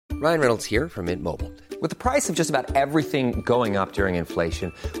Ryan Reynolds here from Mint Mobile. With the price of just about everything going up during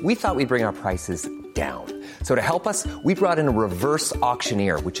inflation, we thought we'd bring our prices down. So to help us, we brought in a reverse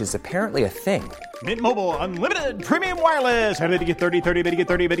auctioneer, which is apparently a thing. Mint Mobile Unlimited Premium Wireless. How to get 30, 30, bit to get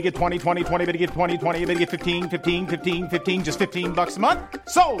 30, bit to get 20, 20, 20, bit to get 20, 20, bit to get 15, 15, 15, 15, just $15 a month?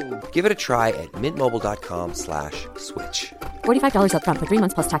 Sold! Give it a try at mintmobile.com/switch. $45 up front for 3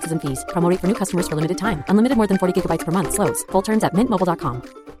 months plus taxes and fees. Promo rate for new customers for limited time. Unlimited more than 40 gigabytes per month. Slows full terms at mintmobile.com.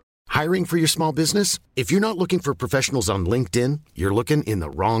 Hiring for your small business? If you're not looking for professionals on LinkedIn, you're looking in the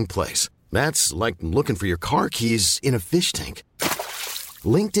wrong place. That's like looking for your car keys in a fish tank.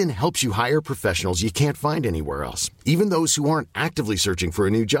 LinkedIn helps you hire professionals you can't find anywhere else, even those who aren't actively searching for a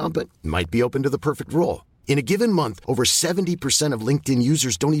new job but might be open to the perfect role. In a given month, over 70% of LinkedIn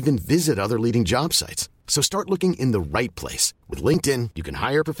users don't even visit other leading job sites. So start looking in the right place. With LinkedIn, you can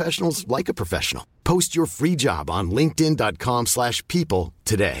hire professionals like a professional. Post your free job on linkedin.com/people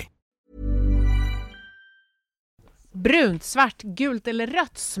today. Brunt, svart, gult eller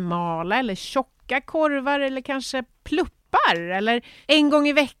rött, smala eller tjocka korvar eller kanske pluppar eller en gång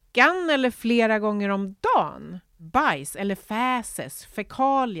i veckan eller flera gånger om dagen. Bajs eller fäses,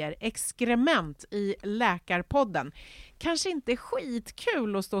 fekalier, exkrement i Läkarpodden. Kanske inte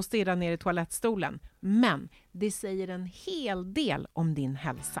skitkul att stå och stirra ner i toalettstolen, men det säger en hel del om din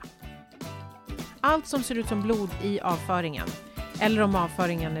hälsa. Allt som ser ut som blod i avföringen, eller om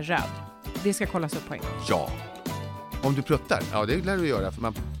avföringen är röd, det ska kollas upp på en gång. Ja. Om du pruttar, ja det lär du göra för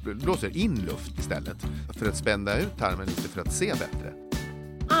man blåser in luft istället för att spända ut tarmen lite för att se bättre.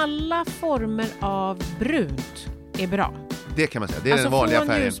 Alla former av brunt är bra. Det kan man säga, det är alltså den vanliga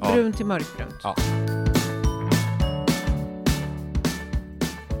färgen. Alltså från ljusbrunt till mörkbrunt. Ja.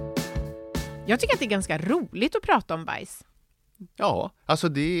 Jag tycker att det är ganska roligt att prata om bajs. Ja, alltså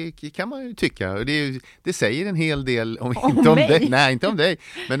det kan man ju tycka. Det säger en hel del inte om dig. Nej, inte om dig.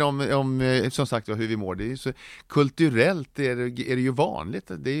 Men om som sagt hur vi mår. Det är ju så, kulturellt är det ju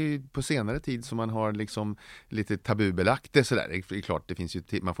vanligt. Det är ju på senare tid som man har liksom lite tabubelagt det sådär. Det är klart, det finns ju,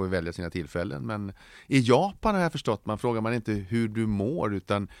 man får ju välja sina tillfällen. Men i Japan har jag förstått, frågar man inte hur du mår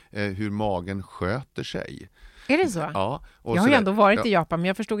utan hur magen sköter sig. Är det så? Ja. Och jag har ju ändå varit i Japan, men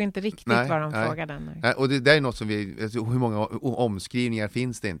jag förstod inte riktigt vad de frågade. Nej, och det är något som hur många omskrivningar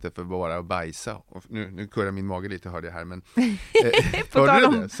finns det inte för bara att bajsa? Och nu kurrar min mage lite, hörde jag här. Men, på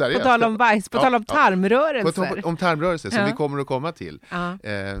tal om bajs, på tal om tarmrörelser. Om tarmrörelser, som vi kommer att komma till. Ja.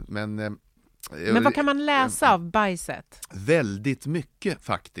 Men vad kan man läsa av bajset? Väldigt mycket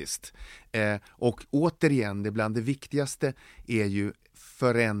faktiskt. Och återigen, det bland det viktigaste är ju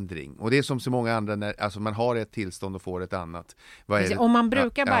förändring. Och det är som så många andra när alltså man har ett tillstånd och får ett annat. Om man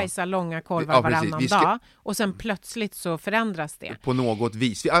brukar bajsa långa korvar varannan dag och sen plötsligt så förändras det. På något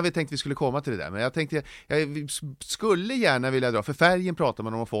vis. Vi tänkte vi skulle komma till det där. Men jag tänkte jag skulle gärna vilja dra. För färgen pratar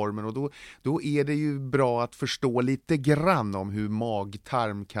man om formen och då är det ju bra att förstå lite grann om hur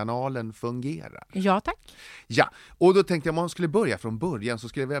mag-tarmkanalen fungerar. Ja, tack. Ja, och då tänkte jag om man skulle börja från början så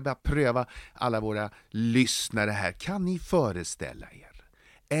skulle jag vilja pröva alla våra lyssnare här. Kan ni föreställa er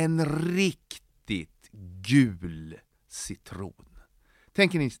en riktigt gul citron?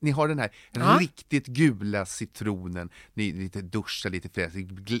 Tänker ni har den här riktigt gula citronen. Ni lite duschar lite fräsigt,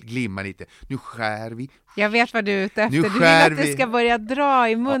 glimmar lite. Nu skär vi. Jag vet vad du är ute efter. Du vill att det ska börja dra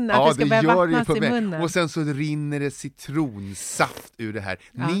i munnen, att det ska börja vattnas i munnen. Och sen så rinner det citronsaft ur det här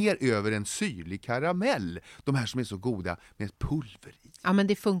ner över en syrlig karamell. De här som är så goda med pulver i. Ja, men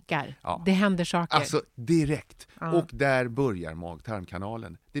det funkar. Ja. Det händer saker. Alltså direkt. Ja. Och där börjar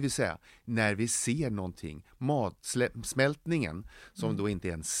mag-tarmkanalen. Det vill säga, när vi ser någonting, matsmältningen, som då inte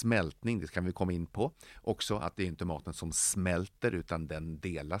är en smältning, det kan vi komma in på. Också att det är inte maten som smälter, utan den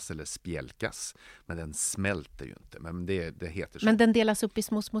delas eller spjälkas. Men den smälter ju inte. Men det heter så. Men den delas upp i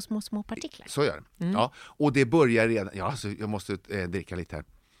små partiklar. Så gör det. Mm. Ja. Och det börjar redan, alltså jag måste dricka lite här.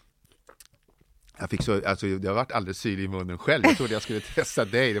 Jag har varit alldeles syrlig i munnen själv. Jag trodde jag skulle testa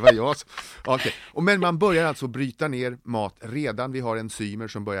dig. Det var jag som... Okay. Men man börjar alltså bryta ner mat redan. Vi har enzymer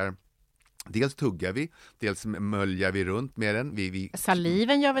som börjar... Dels tuggar vi, dels möljar vi runt med den.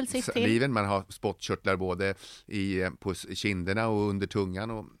 Saliven gör väl sitt till? Saliven, man har spottkörtlar både på kinderna och under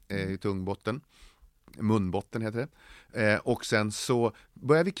tungan och i tungbotten. Munbotten heter det. Och sen så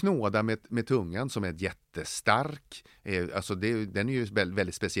börjar vi knåda med tungan som är jättestark. Alltså den är ju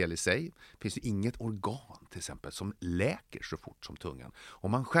väldigt speciell i sig. Det finns ju inget organ till exempel som läker så fort som tungan.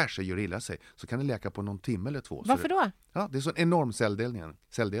 Om man skär sig och gör illa sig så kan det läka på någon timme eller två. Varför då? Ja, det är så en enorm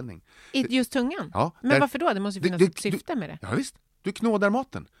celldelning. I just tungan? Ja. Men varför då? Det måste ju finnas ett syfte med det. Ja visst. Du knådar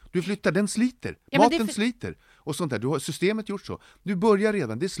maten. Du flyttar, den sliter. Maten sliter. och sånt där. Du har systemet gjort så. Du börjar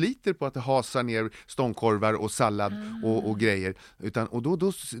redan, det sliter på att hasa ner stångkorvar och sallad och grejer. Och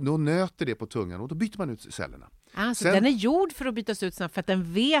då nöter det på tungan och då byter man ut cellerna. Så den är gjord för att bytas ut snabbt för att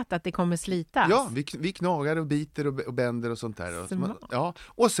den vet att det kommer slitas? Ja, vi knagar och biter och bänder och sånt där.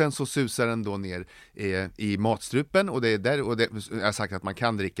 Och sen så susar den då ner i matstrupen och jag har sagt att man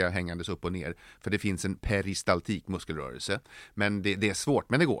kan dricka hängandes upp och ner för det finns en peristaltik muskelrörelse. Men det är svårt,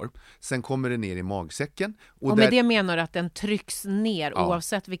 men det går. Sen kommer det ner i magsäcken. Och med det menar du att den trycks ner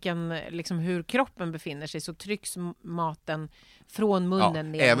oavsett hur kroppen befinner sig så trycks maten från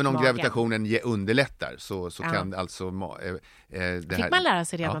munnen ner. Även om magen. Gravitationen underlättar så kan alltså fick man lära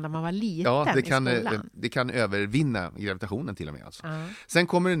sig redan när man var liten i skolan? Det kan övervinna gravitationen till och med. Alltså. Sen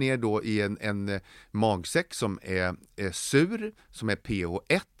kommer det ner då i en magsäck som är sur, som är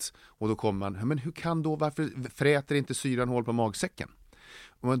pH 1 och då kommer man, men varför fräter inte syran hål på magsäcken?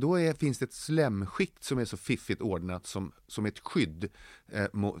 Och då finns det ett slemskikt som är så fiffigt ordnat som ett skydd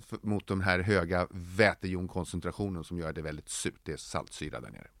mot de här höga vätejonkoncentrationen som gör det väldigt surt. Det är saltsyra där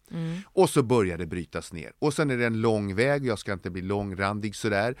nere. Och så börjar det brytas ner. Och sen är det en lång väg, jag ska inte bli långrandig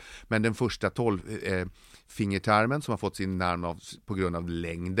sådär, men den första 12 fingertarmen som har fått sin namn på grund av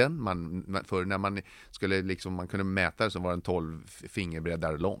längden. För när man skulle man kunde mäta det så var den 12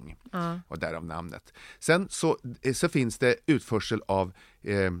 fingerbreddar lång. Och därav namnet. Sen så finns det utförsel av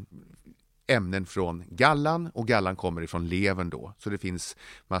ämnen från gallan och gallan kommer ifrån levern då. Så det finns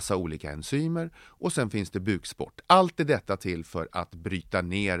massa olika enzymer och sen finns det buksport. Allt är detta till för att bryta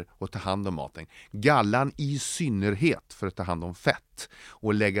ner och ta hand om maten. Gallan i synnerhet för att ta hand om fett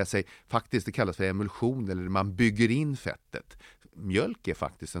och lägga sig, faktiskt det kallas för emulsion eller man bygger in fettet. Mjölk är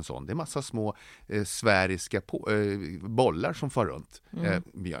faktiskt en sån. Det är massa små sfäriska bollar som far runt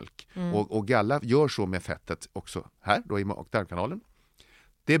mjölk. Och galla gör så med fettet också här då i mag-tarmkanalen.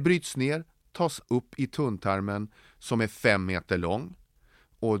 Det bryts ner, tas upp i tunntarmen som är 5 meter lång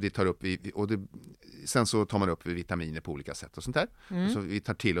och det tar upp sen så tar man upp vitaminer på olika sätt och sånt där. Så vi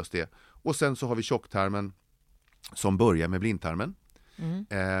tar till oss det. Och sen så har vi tjocktarmen som börjar med blindtarmen.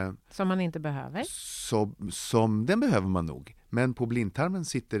 Som man inte behöver. Som den behöver man nog. Men på blindtarmen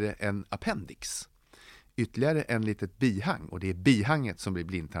sitter det en appendix. Ytterligare en litet bihang och det är bihanget som blir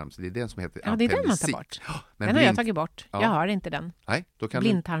blindtarm så det är den som heter appendicit. Det är den man tar bort. Den har jag tagit bort. Jag har inte den. Nej, då kan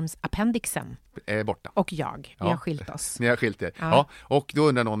blindtarmsappendixen är borta. och vi har skilt oss. Ni har skilt er. Ja. Och då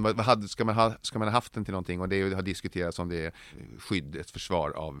undrar någon ska man ha haft den till någonting och det har diskuterats om det är skydd, ett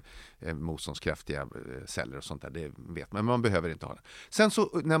försvar av motståndskraftiga celler och sånt där, det vet man, men man behöver inte ha det. Sen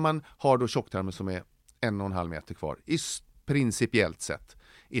så när man har då tjocktarmen som är 1,5 meter kvar principiellt sett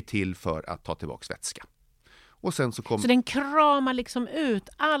är till för att ta tillbaka vätska. Och sen så den kramar liksom ut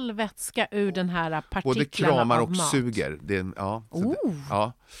all vätska ur den här partiklarna både kramar av och mat. suger.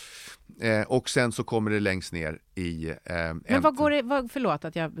 Och sen så kommer det längst ner i... Men förlåt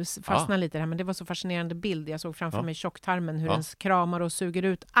att jag fastnar lite här, men det var så fascinerande bild. Jag såg framför mig tjocktarmen, hur den kramar och suger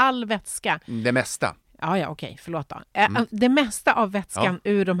ut all vätska. Det mesta. Okej, förlåt då. Det mesta av vätskan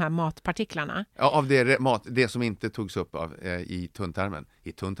ur de här matpartiklarna. Ja, av det som inte togs upp i tunntarmen.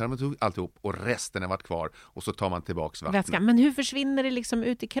 I tunntarmen tog alltihop och resten har varit kvar och så tar man tillbaks vattnet. Vätskan. Men hur försvinner det liksom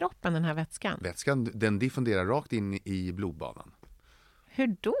ut i kroppen, den här vätskan? Vätskan, den diffunderar rakt in i blodbanan.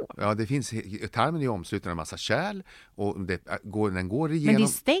 Hur då? Ja, tarmen är omsluten av en massa kärl och den går igenom... Men det är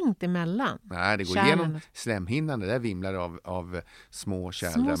stängt emellan? Nej, det går igenom slemhinnan. Det där vimlar av små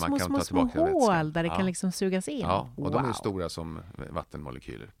kärl där man kan ta tillbaka vätskan. Små hål där det kan liksom sugas in? Ja, och de är stora som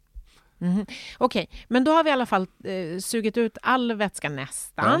vattenmolekyler. Okej, men då har vi i alla fall sugit ut all vätska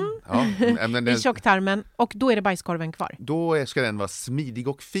nästan i tjocktarmen och då är det bajskorven kvar. Då ska den vara smidig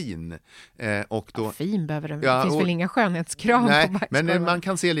och fin. Fin behöver den. Det finns väl inga skönhetskrav på bajskorven? Men man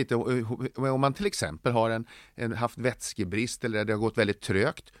kan se lite, om man till exempel har haft vätskebrist eller det har gått väldigt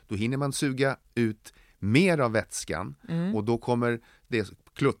trögt, då hinner man suga ut mer av vätskan och då kommer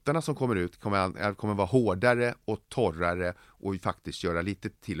kluttarna som kommer ut kommer vara hårdare och torrare och faktiskt göra lite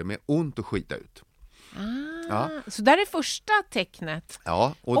till och med ont att skita ut. Så där är första tecknet.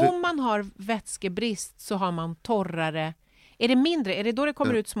 Ja, om man har vätskebrist så har man torrare. Är det mindre? Är det då det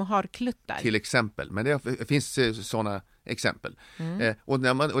kommer ut små harkluttar? Till exempel, men det finns sådana exempel. Och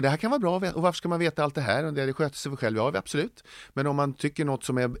det här kan vara bra, och varför ska man veta allt det här? Och det sköter sig för själv, absolut. Men om man tycker något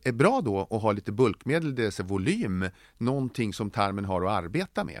som är bra då och har lite bulkmedel, det är volym, någonting som tarmen har att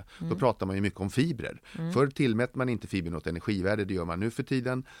arbeta med, då pratar man ju mycket om fibrer. Förr tillmätte man inte fibrer något energivärde, det gör man nu för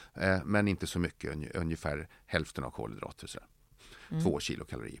tiden, men inte så mycket, ungefär hälften av kolhydrater. 2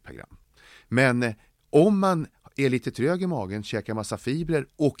 kilokalorier per gram. Men om man är lite trög i magen, käkar massa fibrer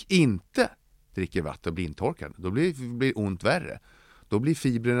och inte dricker vatten och blir intorkad, då blir ont värre. då blir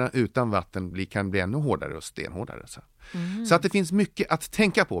fibrerna utan vatten kan bli ännu hårdare och stenhårdare. Så att det finns mycket att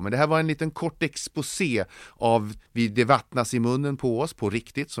tänka på, men det här var en liten kort exposé av det vattnas i munnen på oss på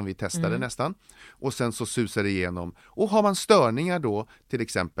riktigt som vi testade nästan, och sen så susar det igenom. Och har man störningar då till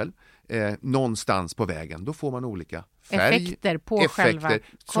exempel någonstans på vägen, då får man olika effekter på själva korven.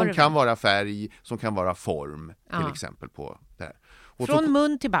 Som kan vara färg, som kan vara form till exempel på det här. Och från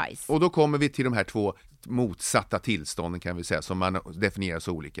mun till bajs. Och då kommer vi till de här två motsatta tillstånden kan vi säga, som man definierar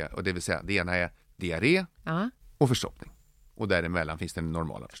så olika. Och det vill säga, det ena är diarré och förstoppning. Och däremellan finns det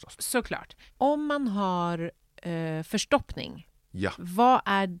normala förstås. Såklart. Om man har förstoppning, ja. Vad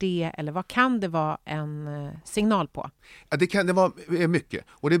är det, eller vad kan det vara en signal på? Ja, det kan det vara mycket.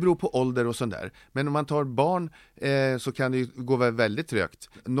 Och det beror på ålder och sånt där. Men om man tar barn så kan det gå väldigt trögt.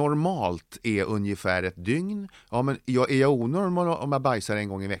 Normalt är ungefär ett dygn. Ja, men är jag onormal om jag bajsar en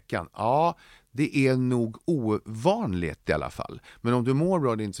gång i veckan? Ja, det är nog ovanligt i alla fall. Men om du mår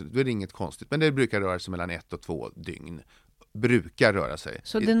bra, då är det inget konstigt. Men det brukar röra sig mellan 1 och 2 dygn. Brukar röra sig.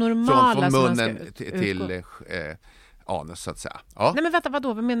 Så det normala från munnen till anus så att säga. Ja. Nej men vänta,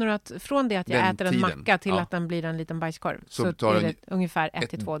 vad menar du att från det att jag äter en macka till att den blir en liten bajskorv så tar är det ungefär 1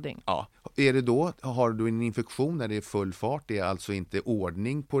 till 2 dygn? Ja. Är det då, har du en infektion när det är full fart, det är alltså inte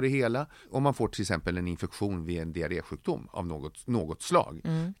ordning på det hela. Om man får till exempel en infektion vid en diarrésjukdom av något slag.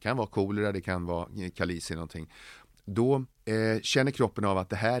 Det kan vara kolera, det kan vara kalicier någonting. Då känner kroppen av att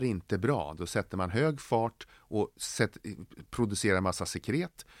det här är inte bra. Då sätter man hög fart och producerar massa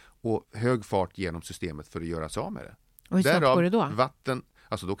sekret och hög fart genom systemet för att göra sig av med det. Och hur snabbt går det då? Vatten,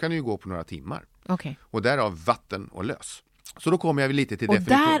 alltså då kan det ju gå på några timmar. Okay. Och därav vatten och lös. Så då kommer jag lite till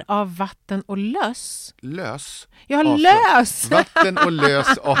definition. Och därav vatten och lös? Lös. Ja, lös! Vatten och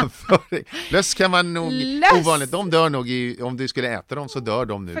lös avföring. Lös kan man nog, ovanligt, de dör nog om du skulle äta dem så dör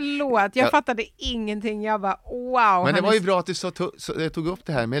de nu. Förlåt, jag fattade ingenting. Jag bara, wow. Men det var ju bra att du tog upp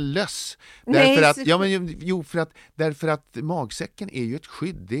det här med löss. Därför att magsäcken är ju ett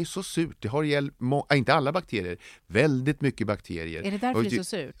skydd. Det är så surt. Det har ihjäl, inte alla bakterier, väldigt mycket bakterier. Är det därför det är så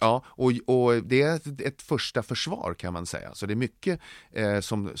surt? Ja, och det är ett första försvar kan man säga. Så det är mycket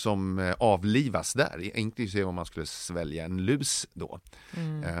som avlivas där. Inklusive om man skulle svälja en lus då.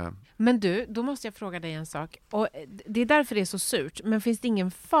 Men du, då måste jag fråga dig en sak. Och det är därför det är så surt. Men finns det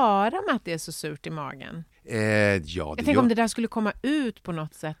ingen fara med att det är så surt i magen? Jag tänker om det där skulle komma ut på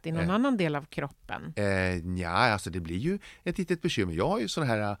något sätt i någon annan del av kroppen. Alltså det blir ju ett litet bekymmer. Jag har ju sån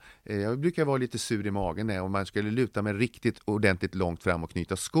här, jag brukar vara lite sur i magen om man skulle luta mig riktigt ordentligt långt fram och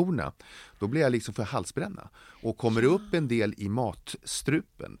knyta skorna. Då blir jag liksom för halsbränna. Och kommer upp en del i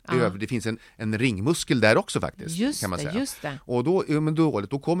matstrupen. Det finns en ringmuskel där också faktiskt, kan man säga. Just det. Och då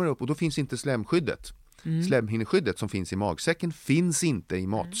kommer det upp och då finns inte slemskyddet. Slemhinneskyddet som finns i magsäcken finns inte i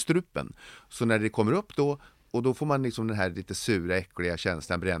matstrupen. Så när det kommer upp då, och då får man liksom den här lite sura, äckliga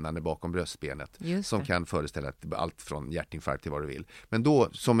känslan brännande bakom bröstbenet som kan föreställa allt från hjärtinfarkt till vad du vill. Men då,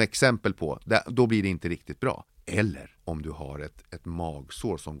 som exempel på, då blir det inte riktigt bra. Eller om du har ett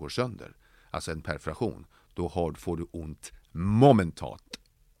magsår som går sönder, alltså en perforation, då får du ont momentant.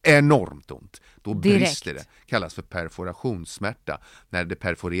 Enormt ont. Då brister det. Kallas för perforationssmärta. När det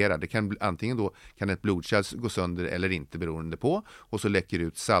perforerar. Det kan antingen då kan ett blodkärl gå sönder eller inte beroende på. Och så läcker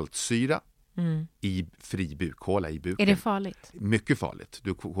ut saltsyra i fri bukhåla i buken. Är det farligt? Mycket farligt.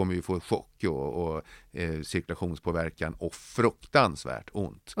 Du kommer ju få chock och cirkulationspåverkan och fruktansvärt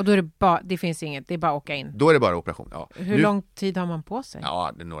ont. Och då är det finns inget, det är bara att åka in? Då är det bara operation, ja. Hur lång tid har man på sig?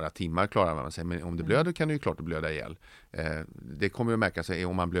 Ja, några timmar klarar man sig. Men om det blöder kan det ju klart att blöda ihjäl. Det kommer att märka sig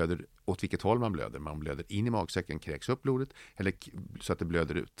om man blöder, åt vilket håll man blöder. Man blöder in i magsäcken, kräks upp blodet eller så att det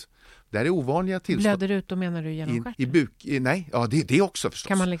blöder ut. Det här är ovanliga tillstånd. Blöder ut, då menar du genom stjärten? I buk, nej, ja det också förstås.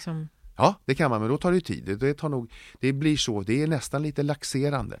 Kan man liksom... Ja, det kan man, men då tar det tid. Det blir så, det är nästan lite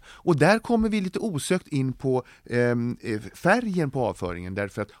laxerande. Och där kommer vi lite osökt in på färgen på avföringen.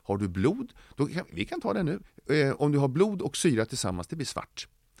 Därför att har du blod, vi kan ta det nu. Om du har blod och syra tillsammans, det blir svart.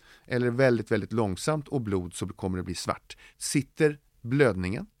 Eller väldigt, väldigt långsamt och blod så kommer det bli svart. Sitter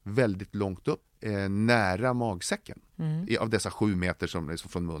blödningen väldigt långt upp, nära magsäcken av dessa 7 meter som är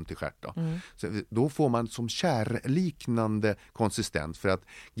från mun till stjärt då får man som kärliknande konsistens, för att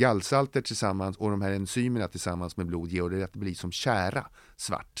gallsalter tillsammans och de här enzymerna tillsammans med blod ger det att bli som kära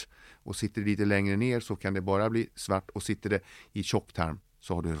svart. Och sitter det lite längre ner så kan det bara bli svart, och sitter det i tjocktarm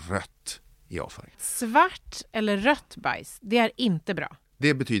så har du rött i avföringen. Svart eller rött bajs, det är inte bra.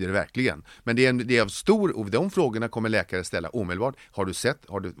 Det betyder det verkligen. Men det är av stor, och de frågorna kommer läkare ställa omedelbart. Vad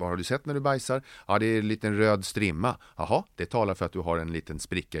har du sett när du bajsar? Ja, det är en liten röd strimma. Jaha, det talar för att du har en liten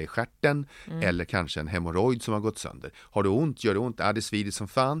spricka i stjärten eller kanske en hemorrojd som har gått sönder. Har du ont? Gör det ont? Ja, det svider som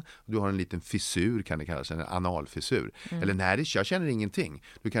fan. Du har en liten fissur, kan det kallas, en analfissur. Eller nej, jag känner ingenting.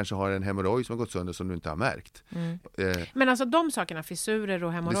 Du kanske har en hemorrojd som har gått sönder som du inte har märkt. Men alltså de sakerna, fissurer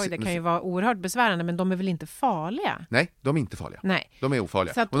och hemorrojder, kan ju vara oerhört besvärande, men de är väl inte farliga? Nej, de är inte farliga. Nej. De är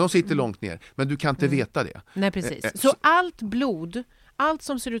ofarliga. Så att, och de sitter långt ner. Men du kan inte veta det. Nej, precis. Så allt blod, allt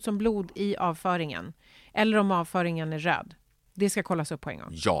som ser ut som blod i avföringen, eller om avföringen är röd, det ska kollas upp på en gång?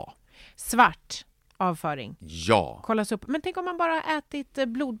 Ja. Svart avföring? Ja. Kollas upp. Men tänk om man bara ätit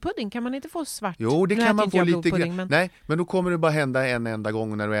blodpudding, kan man inte få svart? Jo, det kan man få lite grann. Men... Nej, men då kommer det bara hända en enda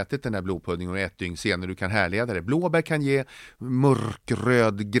gång när du ätit den här blodpuddingen och ett dygn senare du kan härleda det. Blåbär kan ge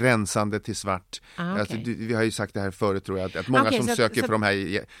mörkröd gränsande till svart. Okay. Alltså, vi har ju sagt det här förut, tror jag, att många som söker för de här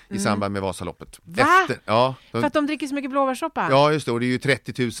i samband med Vasaloppet. Va? För att de dricker så mycket blåbärssoppa? Ja, just det. Och det är ju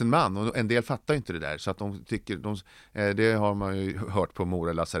 30 000 man och en del fattar ju inte det där. Så att de tycker, det har man ju hört på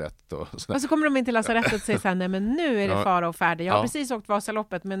Mora lasarett och sådär. Och så kommer de in till lasarettet och säger så här, nej men nu är det fara och färdig. Jag har precis åkt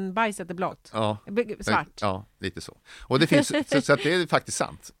Vasaloppet, men bajset är blått. Ja. Svart. Ja, lite så. Och det finns, så att det är faktiskt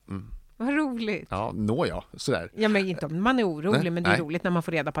sant. Vad roligt. Ja, sådär. Ja, men inte om man är orolig, men det är roligt när man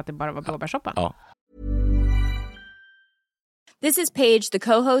får reda på att det bara var blåbärssoppa. Ja. This is Paige, the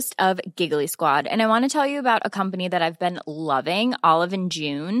co-host of Giggly Squad, and I want to tell you about a company that I've been loving, Olive &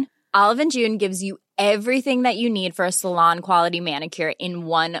 June. Olive & June gives you everything that you need for a salon-quality manicure in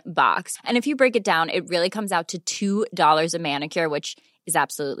one box. And if you break it down, it really comes out to $2 a manicure, which is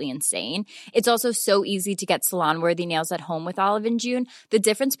absolutely insane. It's also so easy to get salon-worthy nails at home with Olive & June. The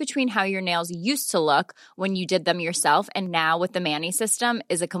difference between how your nails used to look when you did them yourself and now with the Mani system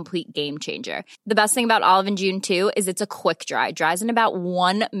is a complete game changer. The best thing about Olive & June, too, is it's a quick dry. Dries in about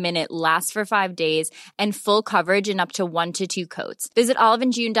 1 minute, lasts for 5 days, and full coverage in up to 1 to 2 coats. Visit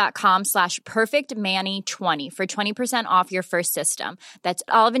oliveandjune.com/perfectmani20 for 20% off your first system. That's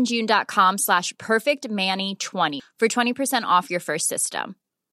oliveandjune.com/perfectmani20 for 20% off your first system.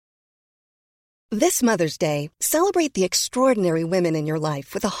 This Mother's Day, celebrate the extraordinary women in your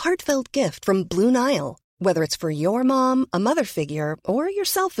life with a heartfelt gift from Blue Nile. Whether it's for your mom, a mother figure, or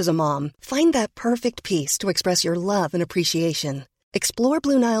yourself as a mom, find that perfect piece to express your love and appreciation. Explore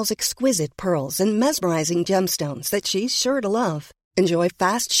Blue Nile's exquisite pearls and mesmerizing gemstones that she's sure to love. Enjoy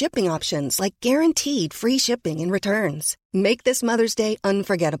fast shipping options like guaranteed free shipping and returns. Make this Mother's Day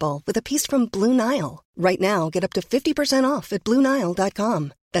unforgettable with a piece from Blue Nile. Right now, get up to 50% off at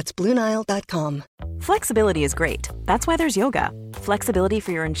BlueNile.com. That's BlueNile.com. Flexibility is great. That's why there's yoga. Flexibility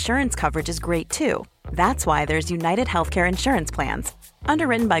for your insurance coverage is great too. That's why there's United Healthcare Insurance Plans.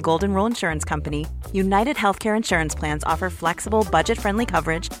 Underwritten by Golden Rule Insurance Company, United Healthcare Insurance Plans offer flexible, budget-friendly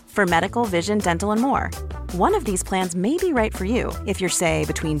coverage for medical, vision, dental, and more. One of these plans may be right for you if you're, say,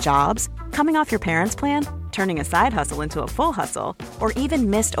 between jobs, coming off your parents' plan, turning a side hustle into a full hustle, or even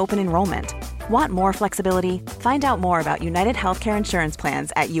missed open enrollment. Want more flexibility? Find out more about United Healthcare Insurance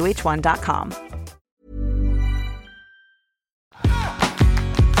Plans at uh1.com.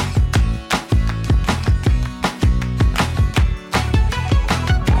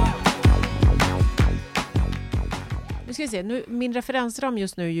 Nu ska vi se, min referensram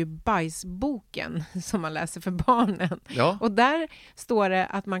just nu är ju bajsboken som man läser för barnen. Ja. Och där står det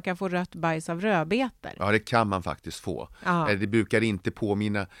att man kan få rött bajs av rödbetor. Ja, det kan man faktiskt få. Ja. Det brukar inte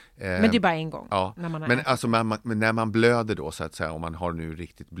påminna... Men det är bara en gång. Ja. När man men alltså, när man blöder då, så att säga, om man har nu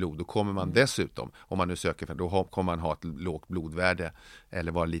riktigt blod, då kommer man dessutom, om man nu söker för, då kommer man ha ett lågt blodvärde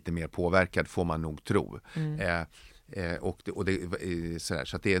eller vara lite mer påverkad, får man nog tro.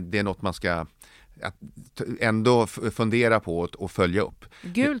 Så att det är något man ska att ändå fundera på och följa upp.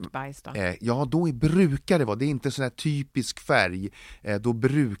 Gult bajs då? Ja, då brukar det vara, det är inte sån här typisk färg, då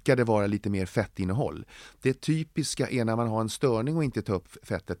brukar det vara lite mer fettinnehåll. Det typiska är när man har en störning och inte tar upp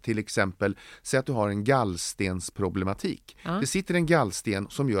fettet, till exempel, säg att du har en gallstensproblematik. Det sitter en gallsten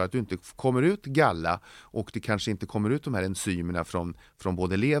som gör att du inte kommer ut galla och det kanske inte kommer ut de här enzymerna från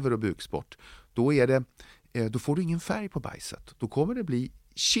både lever och bukspott. Då får du ingen färg på bajset. Då kommer det bli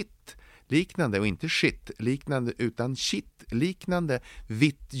shit liknande, och inte shit liknande utan shit liknande,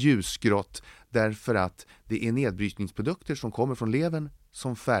 vitt ljusgrått, därför att det är nedbrytningsprodukter som kommer från levern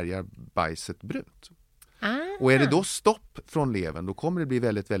som färgar bajset brunt. Och är det då stopp från levern, då kommer det bli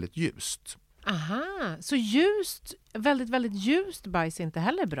väldigt, väldigt ljust. Aha, så väldigt, väldigt ljust bajs är inte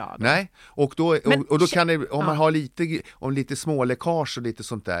heller bra då? Nej, och då kan det, om man har lite småläckage och lite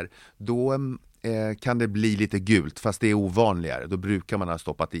sånt där, då kan det bli lite gult, fast det är ovanligare. Då brukar man ha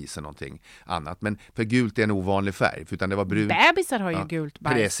stoppat i sig någonting annat. Men för gult är en ovanlig färg, utan det var brunt. Bebisar har ju gult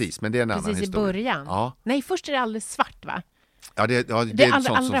bajs. Precis, men det är en annan historia. Precis i början. Ja. Nej, först är det alldeles svart, va? Ja, det är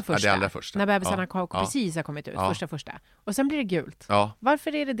allra första. När bebisarna precis har kommit ut, första. Och sen blir det gult. Ja.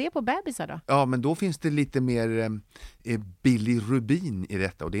 Varför är det på bebisar då? Ja, men då finns det lite mer bilirubin i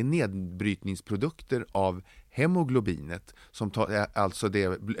detta. Och det är nedbrytningsprodukter av hemoglobinet som alltså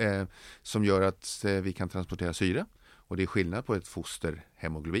det som gör att vi kan transportera syre. Och det är skillnad på ett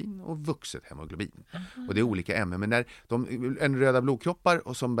fosterhemoglobin och vuxet hemoglobin. Och det är olika ämnen. Men när en röda blodkroppar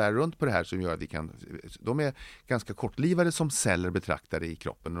och som bär runt på det här som gör att de är ganska kortlivade som celler betraktade i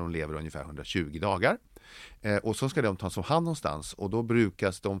kroppen. Och de lever ungefär 120 dagar. Och så ska de tas om hand någonstans. Och då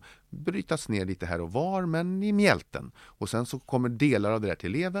brukas de brytas ner lite här och var, men i mjälten. Och sen så kommer delar av det där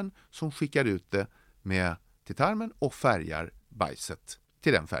till levern som skickar ut det till tarmen och färgar bajset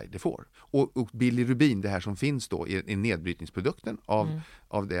till den färg det får. Och bilirubin, det här som finns då i nedbrytningsprodukten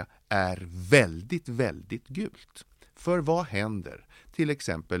av det, är väldigt, väldigt gult. För vad händer? Till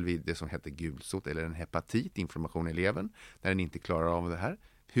exempel vid det som heter gulsot eller en hepatit, inflammation i levern, när den inte klarar av det här.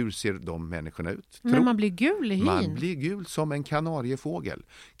 Hur ser de människorna ut? Men man blir gul i hyn. Man blir gul som en kanariefågel.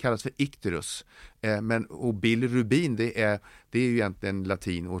 Kallas för icterus. Och bilirubin, det är ju egentligen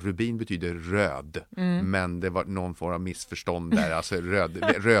latin och rubin betyder röd. Men det var någon form av missförstånd där, alltså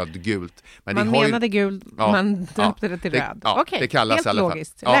rödgult. Men man menade gul, man döpte det till röd. Okej, det kallas helt i alla fall.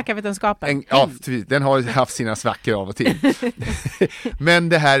 Logiskt. Läkarvetenskapen. Den har haft sina svackor av och till. Men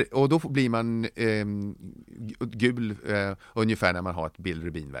det här, och då blir man gul ungefär när man har ett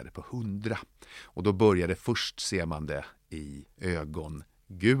bilirubinvärde på 100. Och då börjar det först, ser man det i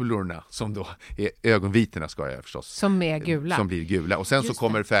ögongulorna, som då är ögonvitorna ska jag förstås. Som är gula. Som blir gula. Och sen så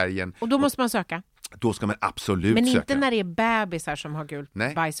kommer färgen. Och då måste man söka. Då ska man absolut söka. Men inte när det är bebisar som har gult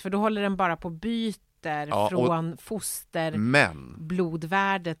bajs, för då håller den bara på byter från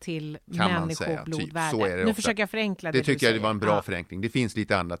fosterblodvärde till människoblodvärde. Typ, nu försöker jag förenkla det. Det tycker jag var en bra förenkling. Det finns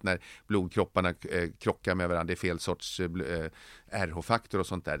lite annat när blodkropparna krockar med varandra. Det är fel sorts RH-faktor och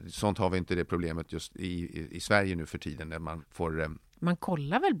sånt där. Sånt har vi inte det problemet just i Sverige nu för tiden, när man får... Man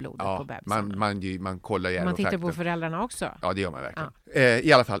kollar väl blodet på bebisarna? Man kollar ju. Man tittar på föräldrarna också. Ja, det gör man verkligen. Ja.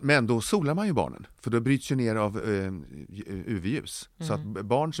 I alla fall, men då solar man ju barnen. För då bryts ju ner av UV-ljus. Så att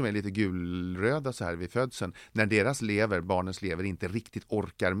barn som är lite gulröda så här vid födseln, när barnens lever inte riktigt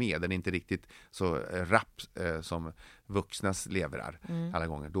orkar med, den är inte riktigt så rapp som vuxnas levrar alla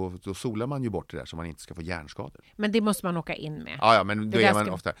gånger. Då solar man ju bort det där så man inte ska få hjärnskador. Men det måste man åka in med. Ja, men då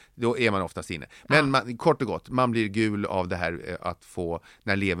är man oftast inne. Men kort och gott, man blir gul av det här att få,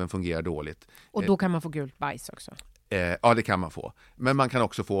 när levern fungerar dåligt. Och då kan man få gult bajs också. Ja, det kan man få. Men man kan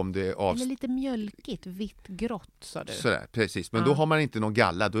också få om det är eller lite mjölkigt, vitt, grått, sa du. Sådär, precis. Men då har man inte någon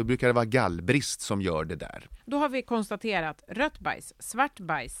galla. Då brukar det vara gallbrist som gör det där. Då har vi konstaterat rött bajs, svart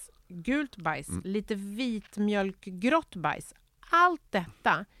bajs, gult bajs, lite vit mjölk, grått bajs. Allt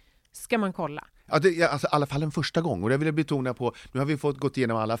detta ska man kolla. Ja, i alla fall en första gång. Och det vill jag betona på, nu har vi fått gått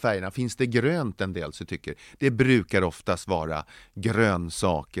igenom alla färgerna. Finns det grönt en del så tycker det brukar oftast vara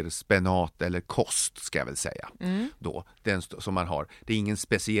grönsaker, spenat eller kost ska jag väl säga. Då, den som man har. Det är ingen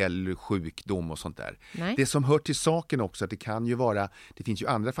speciell sjukdom och sånt där. Nej. Det som hör till saken också, att det kan ju vara, det finns ju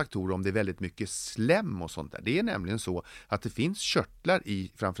andra faktorer om det är väldigt mycket slem och sånt där. Det är nämligen så att det finns körtlar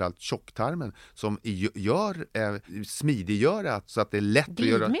i framförallt tjocktarmen som smidiggör så att det är lätt att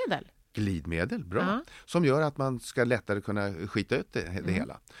göra... Glidmedel, bra. Som gör att man ska lättare kunna skita ut det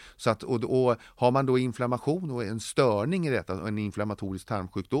hela. Så att, och har man då inflammation och en störning i detta, en inflammatorisk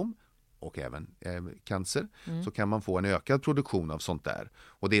tarmsjukdom och även cancer, så kan man få en ökad produktion av sånt där.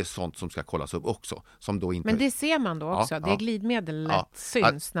 Och det är sånt som ska kollas upp också. Som då inte... Men det ser man då också? Det är glidmedel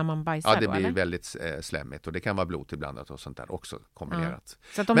syns när man bajsar? Ja, det blir eller? väldigt slemmigt. Och det kan vara blod tillblandat och sånt där också kombinerat.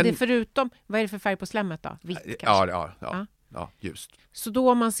 Så att om det är förutom, vad är det för färg på slemmet då? Vitt kanske? Ja, just. Så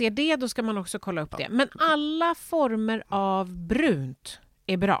då om man ser det, då ska man också kolla upp det. Men alla former av brunt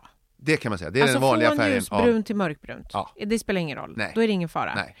är bra. Det kan man säga. Det är den vanliga färgen. Från ljusbrunt till mörkbrunt. Ja. Det spelar ingen roll. Nej. Då är det ingen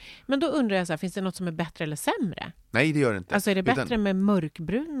fara. Nej. Men då undrar jag finns det något som är bättre eller sämre? Nej, det gör det inte. Alltså är det bättre med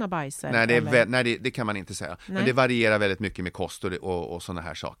mörkbruna bajser? Nej, det kan man inte säga. Nej. Men det varierar väldigt mycket med kost och sådana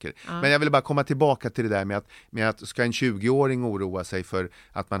här saker. Men jag vill bara komma tillbaka till det där med att ska en 20-åring oroa sig för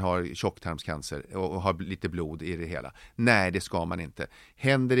att man har tjocktarmscancer och har lite blod i det hela? Nej, det ska man inte.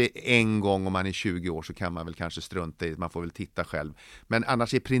 Händer det en gång om man är 20 år så kan man väl kanske strunta i, man får väl titta själv. Men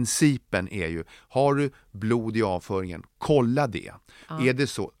annars är principen är ju, har du blod i avföringen, kolla det. Är det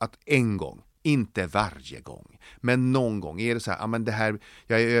så att en gång, Inte varje gång, men någon gång är det så här, men det här,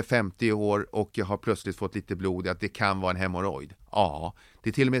 jag är 50 år och jag har plötsligt fått lite blod, att det kan vara en hemorrojd. Ja, det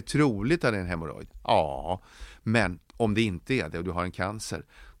är till och med troligt att det är en hemorrojd. Ja, men om det inte är det och du har en cancer,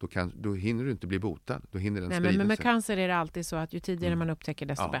 då hinner du inte bli botad. Då hinner den sprida sig. Men med cancer är det alltid så att ju tidigare man upptäcker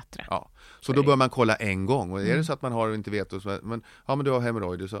desto bättre. Ja. Så då bör man kolla en gång. Och är det så att man har och inte vet, men du har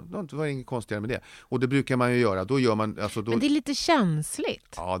hemorrojder, så det var inget konstigare med det. Och det brukar man ju göra. Då gör man, men det är lite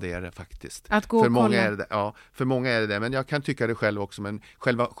känsligt. Ja, det är det faktiskt. Att gå och kolla. För många är det det. Men jag kan tycka det själv också. Men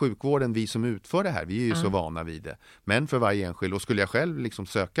själva sjukvården, vi som utför det här, vi är ju så vana vid det. Men för varje enskild, och skulle jag själv liksom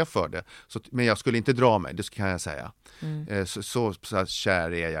söka för det, men jag skulle inte dra mig, det kan jag säga. Så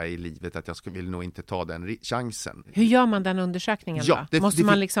kär är jag i livet att jag vill nog inte ta den chansen. Hur gör man den undersökningen då? Måste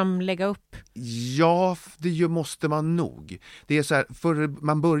man liksom lägga upp? Ja, det måste man nog. Det är så här,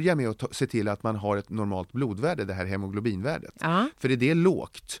 man börjar med att se till att man har ett normalt blodvärde, det här hemoglobinvärdet. För är det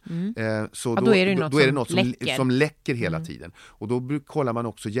lågt, så då är det något som läcker hela tiden. Och då kollar man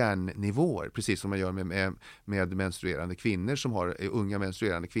också järnnivåer, precis som man gör med menstruerande kvinnor som har unga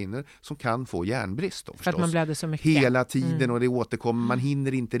menstruerande kvinnor som kan få järnbrist. Då, för att man blöder så mycket. Hela tiden och det återkommer, man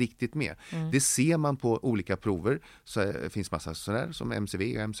hinner inte riktigt med. Det ser man på olika prover. Så det finns massa sådär som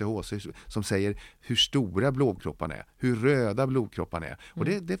MCV och MCHC som säger hur stora blodkropparna är, hur röda blodkropparna är. Och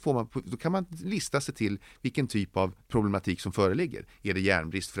det får man, då kan man lista sig till vilken typ av problematik som föreligger. Är det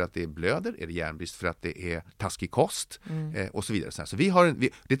järnbrist för att det är blöder? Är det järnbrist för att det är taskig kost? Och så vidare. Så vi har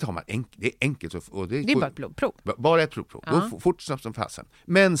det tar man det är enkelt. Och det är bara ett blodprov. Bara ett blodprov. Då fort snabbt som fasen.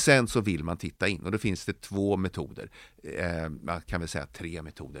 Men sen så vill man titta in och då finns det 2 metoder. Man kan väl säga 3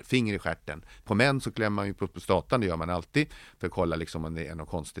 metoder. Finger i stjärten. På män så klämmer man ju prostatan, det gör man alltid för att kolla liksom om det är något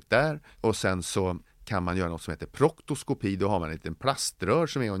konstigt där. Och sen så kan man göra något som heter proktoskopi. Då har man en liten plaströr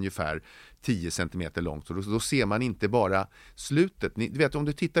som är ungefär 10 cm långt. Så då ser man inte bara slutet. Du vet, om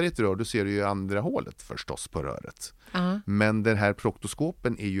du tittar i ett rör, då ser du ju andra hålet förstås på röret. Men den här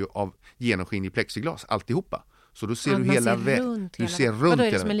proktoskopen är ju av genomskinlig plexiglas, alltihopa. Så då ser du hela vägen. Du ser runt. Vadå,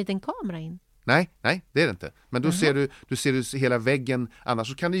 är det som en liten kamera in? Nej, det är det inte. Men då ser du hela väggen. Annars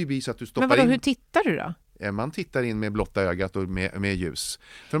så kan det ju bli så att du stoppar in. Men vadå, hur tittar du då? Man tittar in med blotta ögat och med ljus.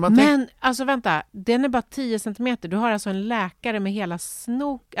 Alltså vänta, den är bara 10 cm. Du har alltså en läkare med hela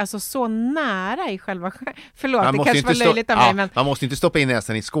snok, alltså så nära i själva... Förlåt, det kanske var löjligt av mig. Men... Man måste inte stoppa in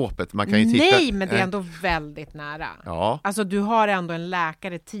näsan i skåpet. Man kan ju titta... Nej, men det är ändå väldigt nära. Ja. Alltså du har ändå en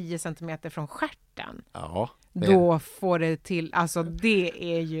läkare 10 cm från stjärten. Ja. Då får det till, alltså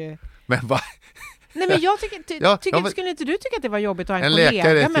det är ju... Men vad... Nej, men jag skulle inte du tycka att det var jobbigt att ha en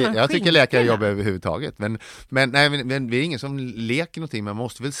kollega mellan jag tycker läkare jobbar överhuvudtaget. Men det är ingen som leker någonting. Man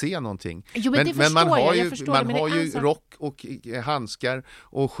måste väl se någonting. Jo, men man har ju rock och handskar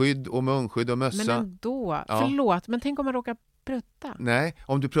och skydd och munskydd och mössa. Men ändå, förlåt, men tänk om man råkar prutta. Nej,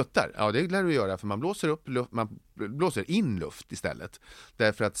 om du pruttar, det lär du göra för man blåser in luft istället.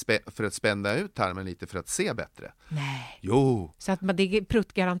 Därför för att spända ut tarmen lite för att se bättre. Nej. Jo. Så att det är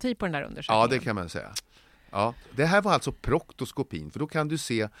pruttgaranti på den där undersökningen. Ja, det kan man säga. Ja, det här var alltså proktoskopin, för då kan du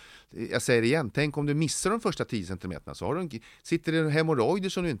se, jag säger det igen, tänk om du missar de första 10 cm så sitter det en hemorrojder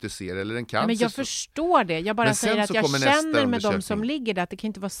som du inte ser eller en cancer. Men jag förstår det, jag bara säger att jag känner med de som ligger där att det kan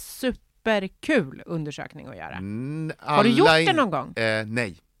inte vara superkul undersökning att göra. Har du gjort det någon gång?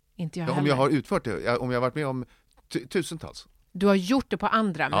 Nej. Inte jag heller. Om jag har utfört det, om jag har varit med om tusentals. Du har gjort det på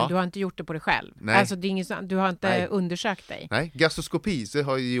andra, men du har inte gjort det på dig själv. Nej. Alltså du har inte undersökt dig. Nej, gastroskopi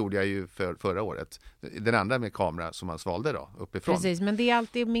gjorde jag ju förra året. Den andra med kamera som man svalde då, uppifrån. Precis, men det är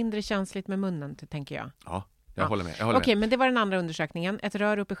alltid mindre känsligt med munnen, tänker jag. Ja, jag håller med. Okej, men det var den andra undersökningen. Ett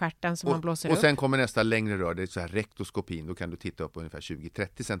rör upp i stjärten som man blåser upp. Och sen kommer nästa längre rör, det är så här rektoskopin. Då kan du titta upp ungefär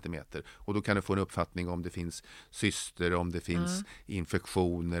 20-30 centimeter. Och då kan du få en uppfattning om det finns cyster, om det finns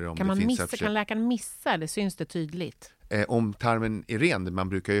infektioner. Om det finns kan läkaren missa? Det syns det tydligt. Om tarmen är ren, man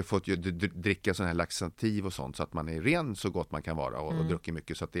brukar ju få dricka sån här laxativ och sånt så att man är ren så gott man kan vara och druckit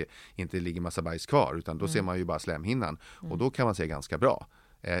mycket så att det inte ligger massa bajs kvar, utan då ser man ju bara slemhinnan och då kan man se ganska bra.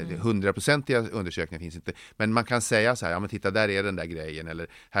 100-procentiga undersökningar finns inte, men man kan säga så här, ja men titta där är den där grejen, eller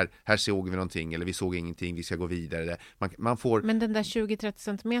här såg vi någonting, eller vi såg ingenting, vi ska gå vidare. Man får... Men den där 20-30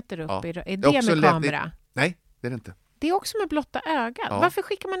 centimeter upp, är det med kamera? Nej, det är det inte. Det är också med blotta ögat. Ja. Varför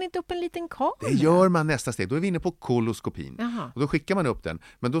skickar man inte upp en liten kamera? Det gör man nästa steg. Då är vi inne på koloskopin. Jaha. Och då skickar man upp den.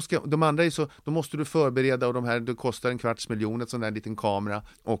 Men då de andra är så, då måste du förbereda, och det kostar 250 000 ett sån där liten kamera.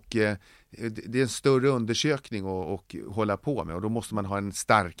 Och det är en större undersökning och hålla på med. Och då måste man ha en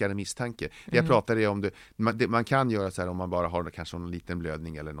starkare misstanke. Jag pratade om man kan göra så här om man bara har kanske en liten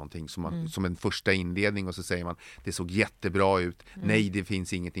blödning eller någonting som en första inledning, och så säger man, det såg jättebra ut. Nej, det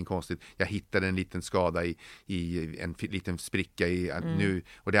finns ingenting konstigt. Jag hittade en liten skada i en en liten spricka i nu,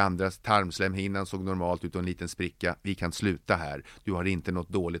 och det andra tarmslemhinnan såg normalt ut och en liten spricka. Vi kan sluta här. Du har inte något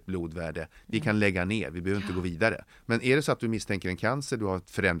dåligt blodvärde. Vi kan lägga ner. Vi behöver inte gå vidare. Men är det så att du misstänker en cancer, du har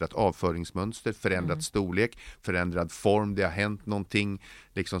ett förändrat avföringsmönster, förändrat storlek, förändrad form, det har hänt någonting,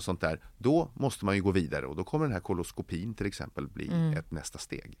 liksom sånt där. Då måste man ju gå vidare, och då kommer den här koloskopin till exempel bli ett nästa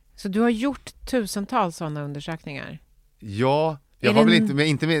steg. Så du har gjort tusentals sådana undersökningar? Ja, jag har väl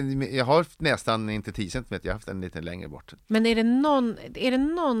inte jag har nästan inte 10 cm, jag har haft den lite längre bort. Men är det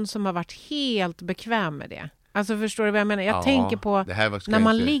någon som har varit helt bekväm med det? Alltså förstår du vad jag menar? Jag tänker på när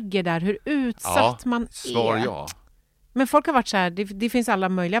man ligger där, hur utsatt man är. Ja. Men folk har varit så här, det finns alla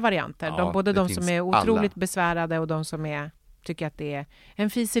möjliga varianter. Både de som är otroligt besvärade och de som tycker att det är en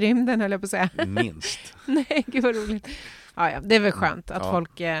fis i rymden, höll jag på att säga. Minst. Nej, gud vad roligt. Ja, det är väl skönt att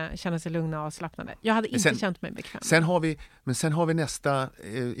folk känner sig lugna och avslappnade. Jag hade inte känt mig bekväm. Sen har vi nästa,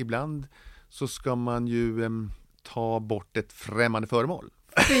 ibland så ska man ju ta bort ett främmande föremål.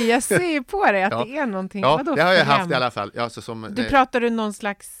 Jag ser på dig att det är någonting. Ja, det har jag haft i alla fall. Ja, pratar du någon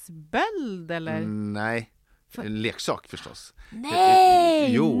slags böld eller? Nej. En leksak förstås.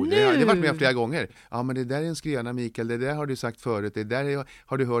 Nej! Jo, det har varit med flera gånger. Ja, men det där är en skröna, Mikael. Det där har du sagt förut. Det där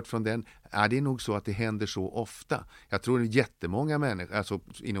har du hört från den. Ja, det är nog så att det händer så ofta. Jag tror att jättemånga människor, alltså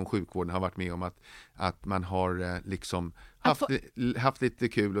inom sjukvården, har varit med om att man har liksom haft lite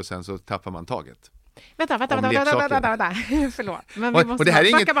kul och sen så tappar man taget. Vänta. Förlåt. Men vi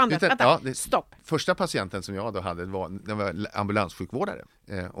måste backa bandet. Stopp. Första patienten som jag då hade var ambulanssjukvårdare.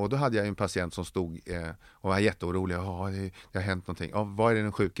 Och då hade jag en patient som stod och var jätteorolig. Det har hänt någonting. Vad är det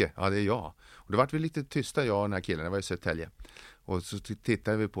den sjuke? Ja, det är jag. Och då var vi lite tysta, jag och den här killen. Det var i Södertälje. Och så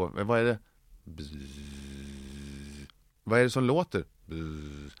tittade vi på, vad är det? Vad är det som låter?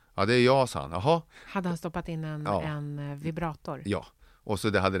 Ja, det är jag, sa han. Jaha. Hade han stoppat in en vibrator? Ja. Och så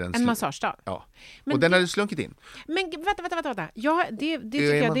det hade den en massagestav. Ja. Men och den hade slunkit in. Men vänta. Ja, det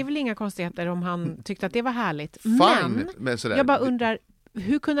tycker jag, det är väl inga konstigheter om han tyckte att det var härligt. Fine, men sådär. Jag bara undrar,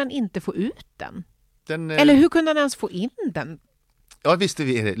 hur kunde han inte få ut den? Eller hur kunde han ens få in den? Ja, visst är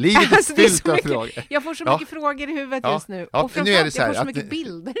det. Livet är fyllt av frågor. Jag får så mycket frågor i huvudet just nu. Och nu är det så här, jag får så mycket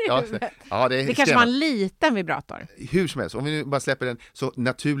bilder i huvudet. Det kanske var en liten vibrator. Hur som helst, om vi nu bara släpper den, så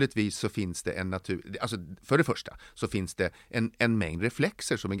naturligtvis så finns det alltså för det första så finns det en mängd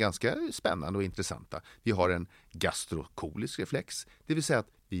reflexer som är ganska spännande och intressanta. Vi har en gastrokolisk reflex, det vill säga att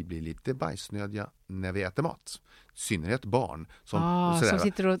vi blir lite bajsnödiga när vi äter mat. I synnerhet barn. Som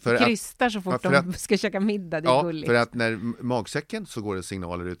sitter och krystar så fort de ska käka middag. Det är gulligt. För att när magsäcken så går det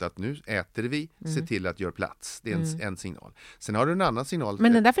signaler ut att nu äter vi, se till att göra plats. Det är en signal. Sen har du en annan signal.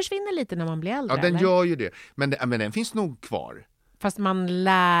 Men den där försvinner lite när man blir äldre. Ja, den gör ju det. Men den finns nog kvar. Fast man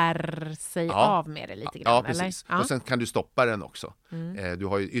lär sig av med det lite grann. Ja, precis. Eller? Ja. Och sen kan du stoppa den också. Du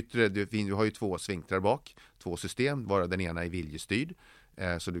har ju du har ju 2 svinkrar bak, 2 system, varav den ena är viljestyrd.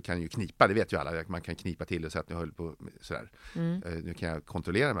 Så du kan ju knipa, det vet ju alla. Man kan knipa till och säga att nu höll på sådär. Nu kan jag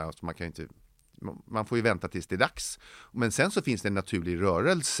kontrollera mig. Man får ju vänta tills det är dags. Men sen så finns det en naturlig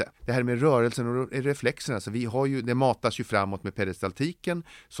rörelse. Det här med rörelsen och reflexerna, så det matas ju framåt med peristaltiken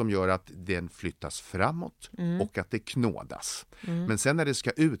som gör att den flyttas framåt och att det knådas. Men sen när det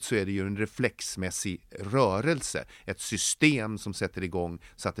ska ut så är det ju en reflexmässig rörelse. Ett system som sätter igång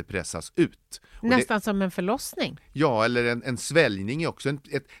så att det pressas ut. Nästan som en förlossning. Ja, eller en sväljning är också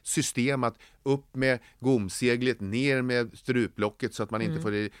ett system att upp med gomseglet, ner med struplocket så att man inte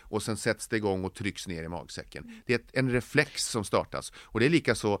får det, och sen sätts det igång och trycks ner i magsäcken. Det är en reflex som startas. Och det är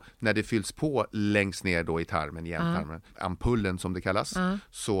lika så när det fylls på längst ner då i tarmen, tarmen, ampullen som det kallas,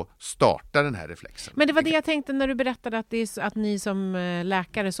 så startar den här reflexen. Men det var det jag tänkte när du berättade att ni som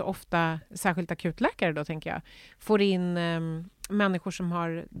läkare så ofta, särskilt akutläkare då tänker jag, får in människor som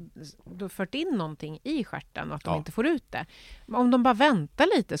har då fört in någonting i stjärten och att de inte får ut det. Om de bara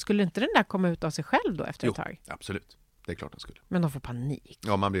väntar lite, skulle inte den där komma ut av sig själv då efter ett tag? Absolut. Det är klart de skulle. Men de får panik.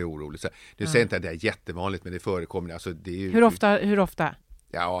 Ja, man blir orolig. Du säger inte att det är jättevanligt, men det förekommer. Alltså, det är ju... Hur ofta?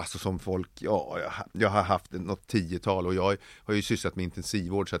 Ja, alltså som folk, jag har haft något 10-tal och jag har ju sysslat med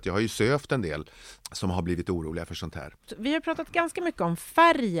intensivvård, så att jag har ju sökt en del som har blivit oroliga för sånt här. Vi har pratat ganska mycket om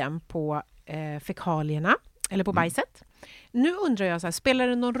färgen på fekalierna eller på bajset. Nu undrar jag så här, spelar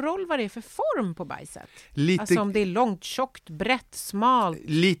det någon roll vad det är för form på bajset? Alltså om det är långt, tjockt, brett, smalt?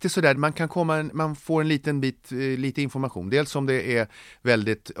 Lite sådär, man får en liten bit, lite information. Dels om det är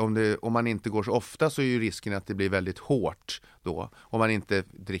väldigt, om man inte går så ofta så är ju risken att det blir väldigt hårt då. Om man inte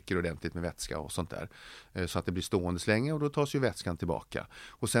dricker ordentligt med vätska och sånt där. Så att det blir stående länge och då tas ju vätskan tillbaka.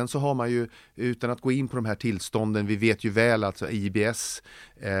 Och sen så har man ju, utan att gå in på de här tillstånden, vi vet ju väl att IBS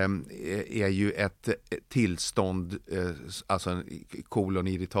är ju ett tillstånd alltså en kolon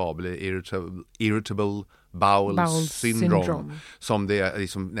irritable bowel syndrome som det är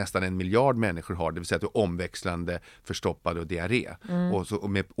liksom nästan 1 miljard människor har, det vill säga att det är omväxlande förstoppade och diarré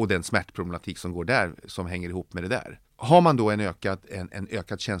och den smärtproblematik som går där, som hänger ihop med det där. Har man då en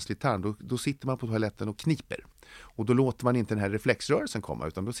ökad känslig tarm, då sitter man på toaletten och kniper. Och då låter man inte den här reflexrörelsen komma,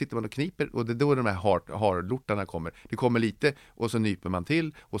 utan då sitter man och kniper, och det är då de här harlortarna kommer. Det kommer lite och så nyper man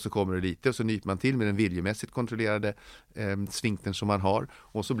till, och så kommer det lite och så nyper man till med den viljemässigt kontrollerade sfinkten som man har,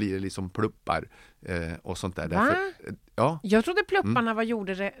 och så blir det liksom pluppar och sånt där. Därför, ja. Jag trodde plupparna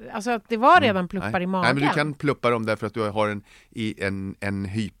alltså att det var redan pluppar i magen. Nej, men du kan pluppa dem därför att du har en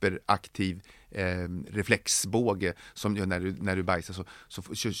hyperaktiv reflexbåge som gör när du bajsar så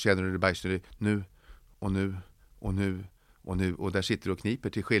känner du bajsar nu och nu och nu och nu, och där sitter du och kniper,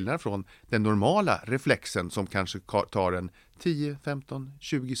 till skillnad från den normala reflexen som kanske tar en 10, 15,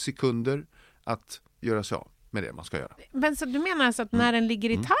 20 sekunder att göra sig av med det man ska göra. Men så du menar alltså att när den ligger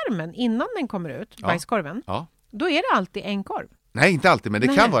i tarmen innan den kommer ut, bajskorven, då är det alltid en korv? Nej, inte alltid, men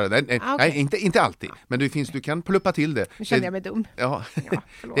det kan vara det. Nej, inte alltid. Men du kan pluppa till det. Nu känner jag mig dum. Ja,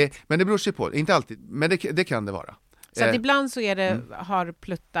 men det beror sig på. Inte alltid, men det kan det vara. Så att ibland så är det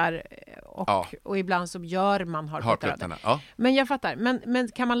harpluttar och ibland så gör man harpluttar. Ja. Men jag fattar. Men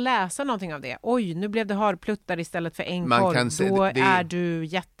kan man läsa någonting av det? Oj, nu blev det harpluttar istället för en korv. Då är du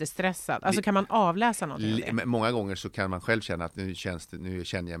jättestressad. Alltså kan man avläsa någonting av det? Många gånger så kan man själv känna att nu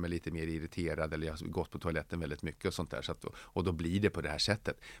känner jag mig lite mer irriterad, eller jag har gått på toaletten väldigt mycket och sånt där. Så och då blir det på det här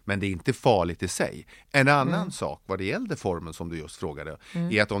sättet. Men det är inte farligt i sig. En annan sak vad det gäller formen som du just frågade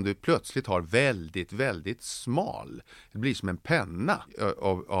är att om du plötsligt har väldigt, väldigt smal, det blir som en penna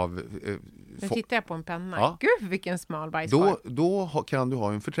nu tittar jag på en penna. Ja. Gud, vilken smal bajskorv. Då kan du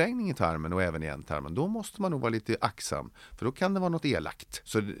ha en förträngning i tarmen och även i ändtarmen. Då måste man nog vara lite aktsam, för då kan det vara något elakt.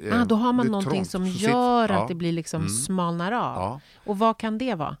 Så, då har man någonting som gör att det blir liksom smalnar av. Ja. Och vad kan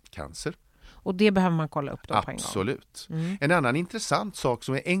det vara? Cancer. Och det behöver man kolla upp då på en gång. Absolut. En annan intressant sak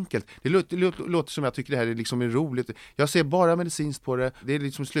som är enkelt. Det låter som jag tycker det här är liksom roligt. Jag ser bara medicinskt på det. Det är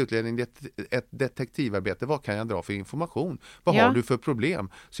liksom slutledning, det är ett detektivarbete. Vad kan jag dra för information? Vad har du för problem?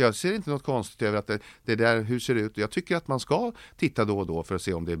 Så jag ser inte något konstigt över att det där, hur ser det ut? Jag tycker att man ska titta då och då för att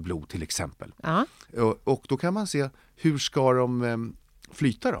se om det är blod till exempel. Ja. Och då kan man se, hur ska de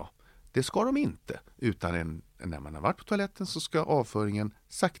flyta då? Det ska de inte. Utan när man har varit på toaletten så ska avföringen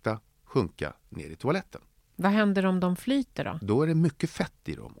sakta sjunka ner i toaletten. Vad händer om de flyter då? Då är det mycket fett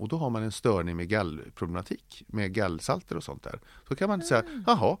i dem, och då har man en störning med gallproblematik, med gallsalter och sånt där. Så kan man säga,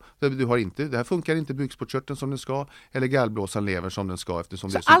 jaha, det här funkar inte bukspottkörteln som den ska, eller gallblåsan lever som den ska,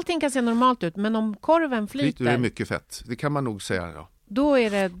 eftersom så det är allting kan se normalt ut, men om korven flyter, det är mycket fett. Det kan man nog säga, ja.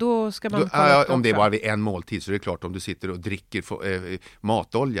 Då ska man kolla om det är bara vid en måltid, så är det klart, om du sitter och dricker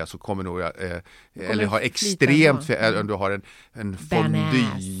matolja så kommer nog eller har extremt om du har en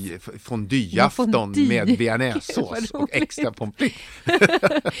fondyafton med bearnaisesås och extra pommes frites.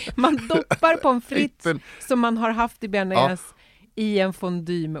 Man doppar pommes frites som man har haft i bearnaise i en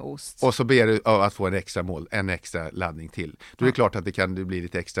fondue med ost. Och så ber du att få en extra laddning till. Då är det klart att det kan bli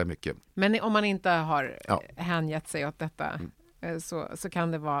lite extra mycket. Men om man inte har hängett sig åt detta så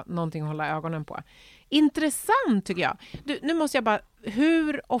kan det vara någonting att hålla ögonen på. Intressant tycker jag. Nu måste jag bara,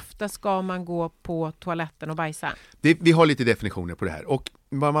 hur ofta ska man gå på toaletten och bajsa? Vi har lite definitioner på det här. Och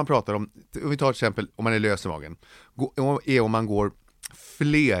vad man pratar om vi tar till exempel om man är lös i magen, är om man går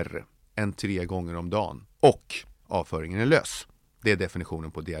fler än 3 gånger om dagen och avföringen är lös. Det är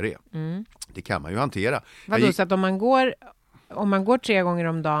definitionen på diarré. Det kan man ju hantera. Vadå, så att om man går 3 gånger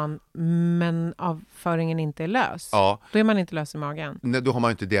om dagen men avföringen inte är lös, då är man inte lös i magen. Nej, då har man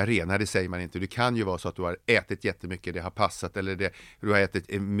ju inte diarré. Nej, det säger man inte. Det kan ju vara så att du har ätit jättemycket, det har passat, eller du har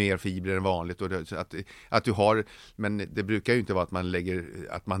ätit mer fibrer än vanligt. Och att du har, men det brukar ju inte vara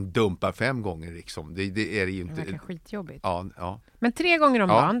att man dumpar 5 gånger liksom. Det är ju inte. Det är skitjobbigt. Ja. Men 3 gånger om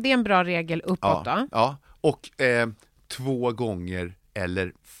dagen, det är en bra regel uppåt då? Ja, och 2 gånger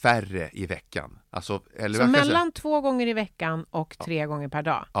eller färre i veckan. Alltså, så mellan 2 gånger i veckan och 3 gånger per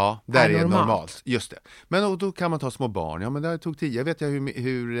dag? Ja, där är normalt. Just det. Men då kan man ta små barn. Ja, men det tog 10. Jag vet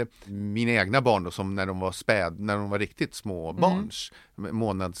hur mina egna barn då, som när de var riktigt små barns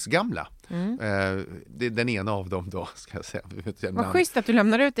månadsgamla. Det är den ena av dem då, ska jag säga. Vad schysst att du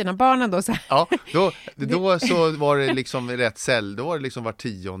lämnar ut dina barnen då. Så. Ja, då så var det liksom då var det liksom var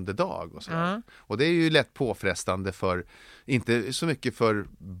 10:e dag och så. Och det är ju lätt påfrestande inte så mycket för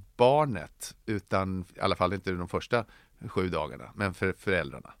barnet, utan i alla fall inte de första 7 dagarna, men för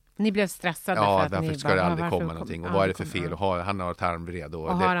föräldrarna. Ni blev stressade för att ni ska det aldrig komma någonting, och vad är det för fel, och han har tarmvred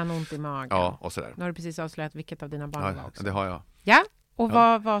och har han ont i magen. Ja, och sådär. Nu har du precis avslöjat vilket av dina barn var också. Det har jag. Ja, och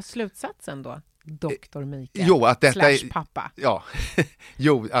vad var slutsatsen då? Doktor Mikael. Jo, att detta slash pappa. Ja,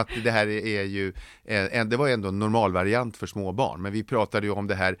 jo, att det här är ju det var ändå en normalvariant för små barn, men vi pratade ju om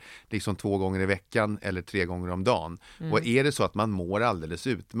det här liksom 2 gånger i veckan eller 3 gånger om dagen. Och är det så att man mår alldeles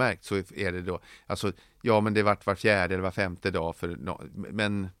utmärkt så är det då, alltså ja, men det är var fjärde eller var 5:e dag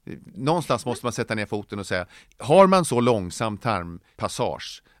men någonstans måste man sätta ner foten och säga, har man så långsam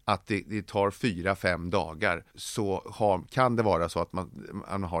tarmpassage att det tar 4-5 dagar så kan det vara så att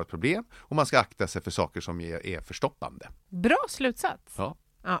man har ett problem och man ska akta sig för saker som är förstoppande. Bra slutsats. Ja.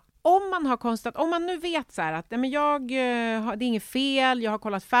 Ja. Om man nu vet så här att det är inget fel, jag har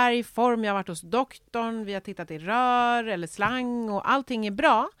kollat färg, form, jag har varit hos doktorn, vi har tittat i rör eller slang och allting är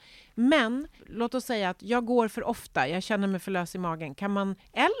bra. Men låt oss säga att jag går för ofta, jag känner mig för lös i magen. Kan man,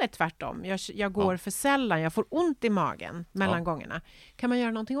 eller tvärtom, jag går för sällan, jag får ont i magen mellan gångerna. Kan man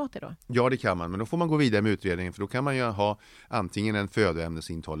göra någonting åt det då? Ja, det kan man, men då får man gå vidare med utredningen, för då kan man ju ha antingen en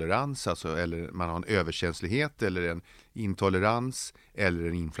födoämnesintolerans, alltså, eller man har en överkänslighet eller en intolerans eller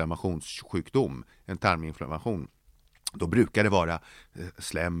en inflammationssjukdom, en tarminflammation. Då brukar det vara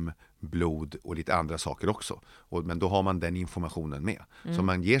slem, blod och lite andra saker också. Men då har man den informationen med. Så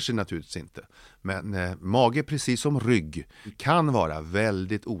man ger sig naturligtvis inte. Men mage, precis som rygg, kan vara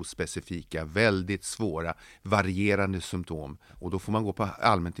väldigt ospecifika, väldigt svåra, varierande symptom. Och då får man gå på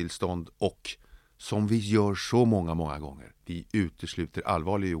allmäntillstånd och, som vi gör så många gånger, vi utesluter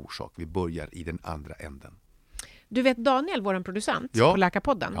allvarlig orsak. Vi börjar i den andra änden. Du vet Daniel, vår producent på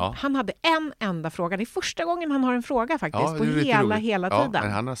Läkarpodden, han hade en enda fråga. Det är första gången han har en fråga faktiskt på hela tiden.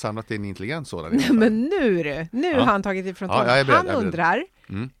 Men han har samlat en intelligens sådan. Men nu har han tagit ifrån han undrar,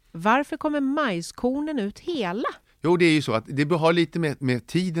 varför kommer majskornen ut hela? Jo, det är ju så att det har lite med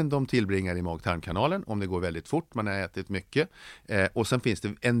tiden de tillbringar i mag-tarmkanalen, om det går väldigt fort, man har ätit mycket. Och sen finns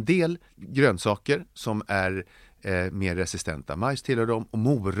det en del grönsaker som är mer resistenta. Majs tillhör dem, och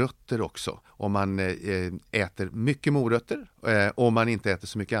morötter också. Om man äter mycket morötter och om man inte äter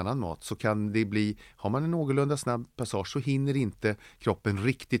så mycket annan mat, så kan det bli, har man en någorlunda snabb passage så hinner inte kroppen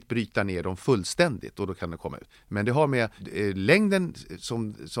riktigt bryta ner dem fullständigt, och då kan det komma ut. Men det har med längden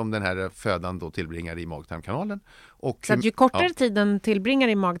som den här födan då tillbringar i mag-tarmkanalen. Och så att ju kortare tiden tillbringar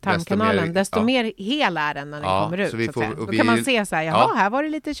i mag-tarmkanalen, desto mer hel är den när den kommer ut. Då kan man se så här, här var det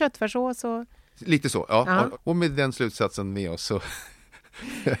lite köttfärssås och... Lite så, ja. Och med den slutsatsen med oss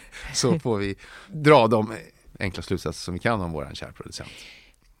så får vi dra de enkla slutsatser som vi kan om våran kära producent.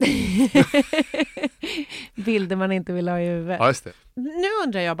 Bilder man inte vill ha i huvudet. Ja, just det. Nu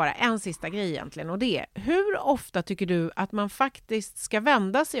undrar jag bara en sista grej egentligen, och det är, hur ofta tycker du att man faktiskt ska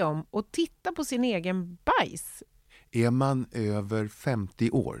vända sig om och titta på sin egen bajs? Är man över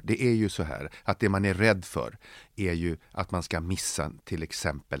 50 år, det är ju så här att det man är rädd för är ju att man ska missa till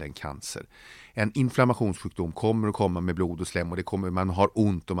exempel en cancer. En inflammationssjukdom kommer att komma med blod och slem, och man har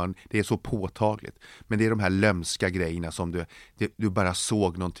ont och det är så påtagligt. Men det är de här lömska grejerna som du bara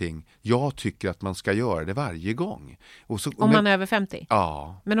såg någonting. Jag tycker att man ska göra det varje gång. Om man är över 50?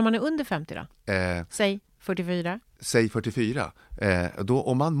 Ja. Men om man är under 50 då? Säg 44? Säg 44. Då,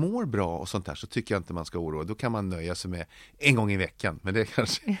 om man mår bra och sånt där, så tycker jag inte man ska oroa. Då kan man nöja sig med en gång i veckan. Men det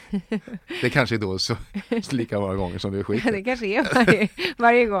kanske är då så lika många gånger som du skiter. Det kanske är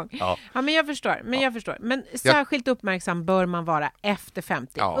varje gång. Ja, men jag förstår. Men särskilt uppmärksam bör man vara efter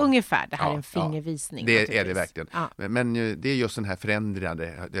 50. Ja. Ungefär, det här är en fingervisning. Det är det verkligen. Ja. Men det är just den här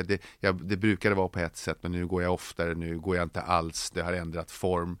förändrande. Det brukade vara på ett sätt, men nu går jag oftare. Nu går jag inte alls. Det har ändrat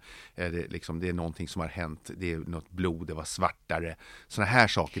form. Det är någonting som har hänt. Det är något blod, det var svartare. Såna här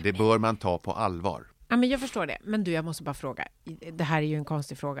saker, det bör man ta på allvar. Ja, men jag förstår det. Men du, jag måste bara fråga. Det här är ju en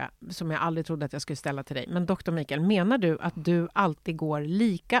konstig fråga som jag aldrig trodde att jag skulle ställa till dig. Men doktor Mikael, menar du att du alltid går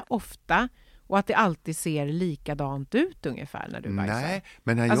lika ofta och att det alltid ser likadant ut ungefär när du bajsar? Nej,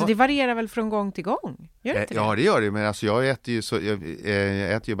 men det varierar väl från gång till gång? Gör det inte det? Ja, det gör det. Men alltså, jag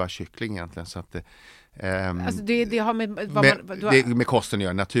äter ju bara kyckling egentligen, så att alltså det har med kosten att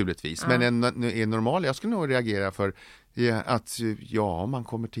göra naturligtvis. Men en normal, jag skulle nog reagera för att man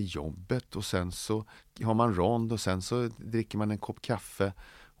kommer till jobbet och sen så har man rond och sen så dricker man en kopp kaffe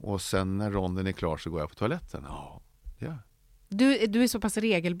och sen när ronden är klar så går jag på toaletten. Ja. Du är så pass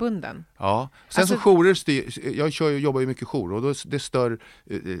regelbunden. Ja, sen så jourer jag jobbar ju mycket jour, och då det stör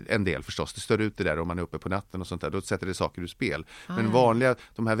en del förstås. Det stör ut det där om man är uppe på natten och sånt där. Då sätter det saker ur spel. Men vanliga,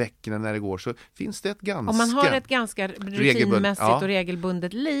 de här veckorna när det går, så finns det ett ganska... Om man har ett ganska rutinmässigt och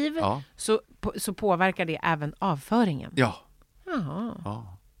regelbundet liv så påverkar det även avföringen. Ja. Jaha.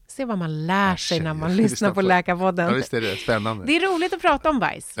 Ja. Se vad man lär sig när man lyssnar på Läkarpodden. Ja, visst är det spännande. Det är roligt att prata om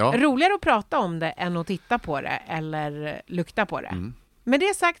bajs. Ja. Roligare att prata om det än att titta på det eller lukta på det. Men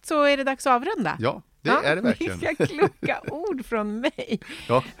det sagt så är det dags att avrunda. Ja. Det är det verkligen. Vilka kloka ord från mig.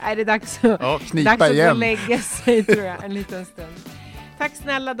 Ja. Är det dags att, knipa igen. att gå och lägga sig, tror jag, en liten stund. Tack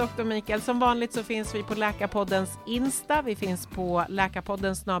snälla Dr. Mikael. Som vanligt så finns vi på Läkarpoddens Insta. Vi finns på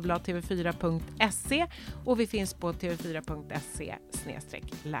läkarpodden@tv4.se och vi finns på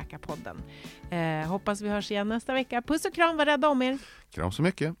tv4.se/läkarpodden. Hoppas vi hörs igen nästa vecka. Puss och kram, var rädda om er. Kram så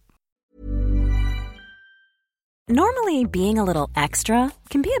mycket. Normally, being a little extra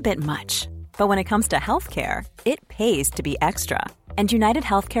can be a bit much. But when it comes to healthcare, it pays to be extra. And United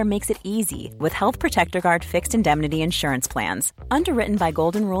Healthcare makes it easy with Health Protector Guard fixed indemnity insurance plans. Underwritten by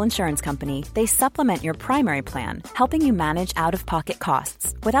Golden Rule Insurance Company, they supplement your primary plan, helping you manage out-of-pocket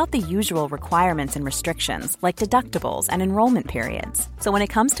costs without the usual requirements and restrictions like deductibles and enrollment periods. So when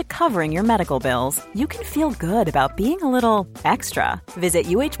it comes to covering your medical bills, you can feel good about being a little extra. Visit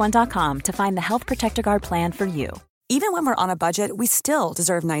uh1.com to find the Health Protector Guard plan for you. Even when we're on a budget, we still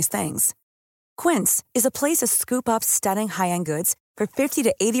deserve nice things. Quince is a place to scoop up stunning high-end goods for 50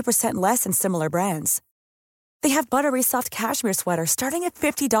 to 80% less than similar brands. They have buttery soft cashmere sweaters starting at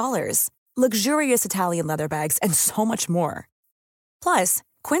 $50, luxurious Italian leather bags, and so much more. Plus,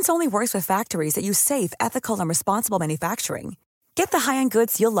 Quince only works with factories that use safe, ethical, and responsible manufacturing. Get the high-end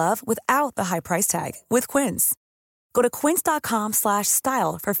goods you'll love without the high price tag with Quince. Go to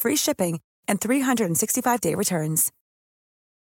quince.com/style for free shipping and 365-day returns.